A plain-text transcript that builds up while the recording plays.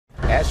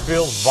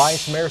Asheville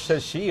Vice-Mayor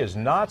says she is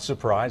not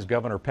surprised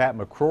Governor Pat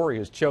McCrory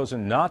has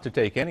chosen not to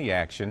take any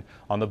action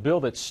on the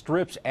bill that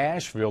strips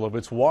Asheville of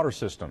its water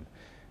system.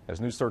 As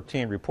News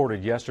 13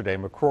 reported yesterday,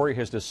 McCrory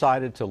has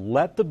decided to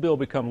let the bill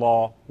become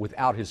law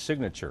without his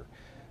signature.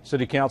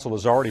 City Council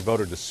has already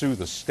voted to sue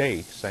the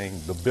state, saying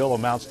the bill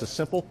amounts to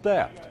simple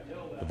theft.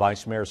 The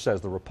Vice-Mayor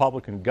says the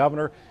Republican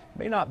governor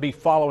may not be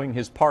following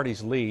his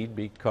party's lead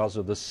because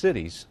of the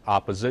city's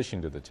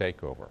opposition to the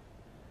takeover.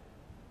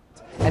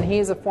 And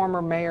he's a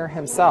former mayor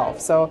himself.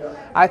 So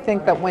I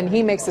think that when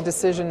he makes a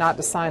decision not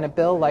to sign a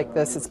bill like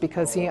this, it's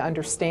because he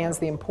understands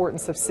the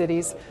importance of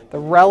cities, the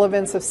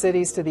relevance of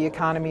cities to the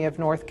economy of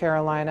North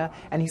Carolina,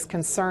 and he's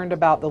concerned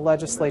about the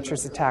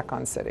legislature's attack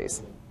on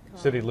cities.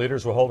 City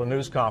leaders will hold a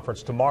news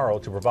conference tomorrow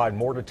to provide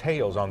more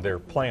details on their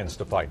plans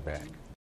to fight back.